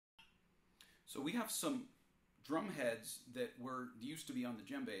So we have some drum heads that used to be on the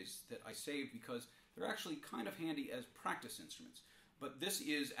djembes that I saved because they're actually kind of handy as practice instruments. But this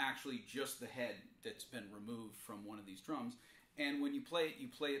is actually just the head that's been removed from one of these drums. And when you play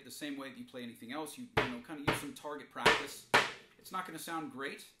it the same way that you play anything else. You know, kind of use some target practice. It's not going to sound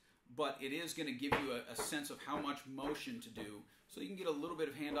great, but it is going to give you a sense of how much motion to do, so you can get a little bit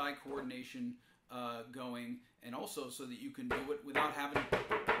of hand-eye coordination going, and also so that you can do it without having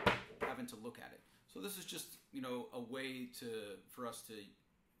to look at it. So this is just, you know, a way for us to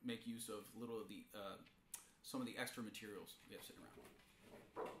make use of some of the extra materials we have sitting around.